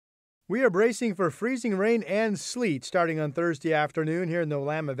We are bracing for freezing rain and sleet starting on Thursday afternoon here in the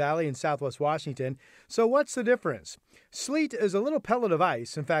Willamette Valley in southwest Washington. So, what's the difference? Sleet is a little pellet of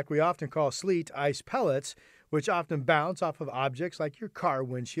ice. In fact, we often call sleet ice pellets, which often bounce off of objects like your car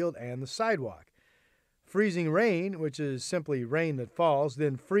windshield and the sidewalk. Freezing rain, which is simply rain that falls,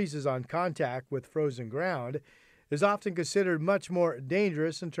 then freezes on contact with frozen ground, is often considered much more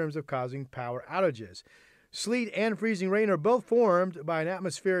dangerous in terms of causing power outages. Sleet and freezing rain are both formed by an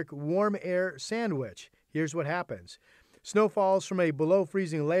atmospheric warm air sandwich. Here's what happens. Snow falls from a below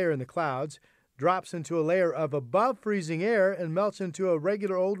freezing layer in the clouds, drops into a layer of above freezing air, and melts into a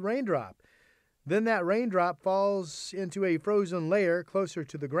regular old raindrop. Then that raindrop falls into a frozen layer closer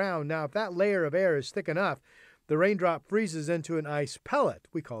to the ground. Now, if that layer of air is thick enough, the raindrop freezes into an ice pellet.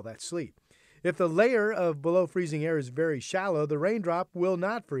 We call that sleet. If the layer of below freezing air is very shallow, the raindrop will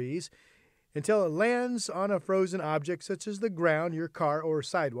not freeze until it lands on a frozen object such as the ground, your car, or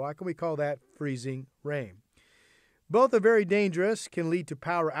sidewalk, and we call that freezing rain. Both are very dangerous, can lead to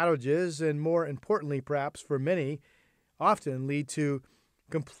power outages, and more importantly, perhaps for many, often lead to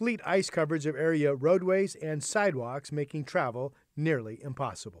complete ice coverage of area roadways and sidewalks, making travel nearly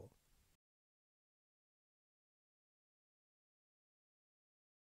impossible.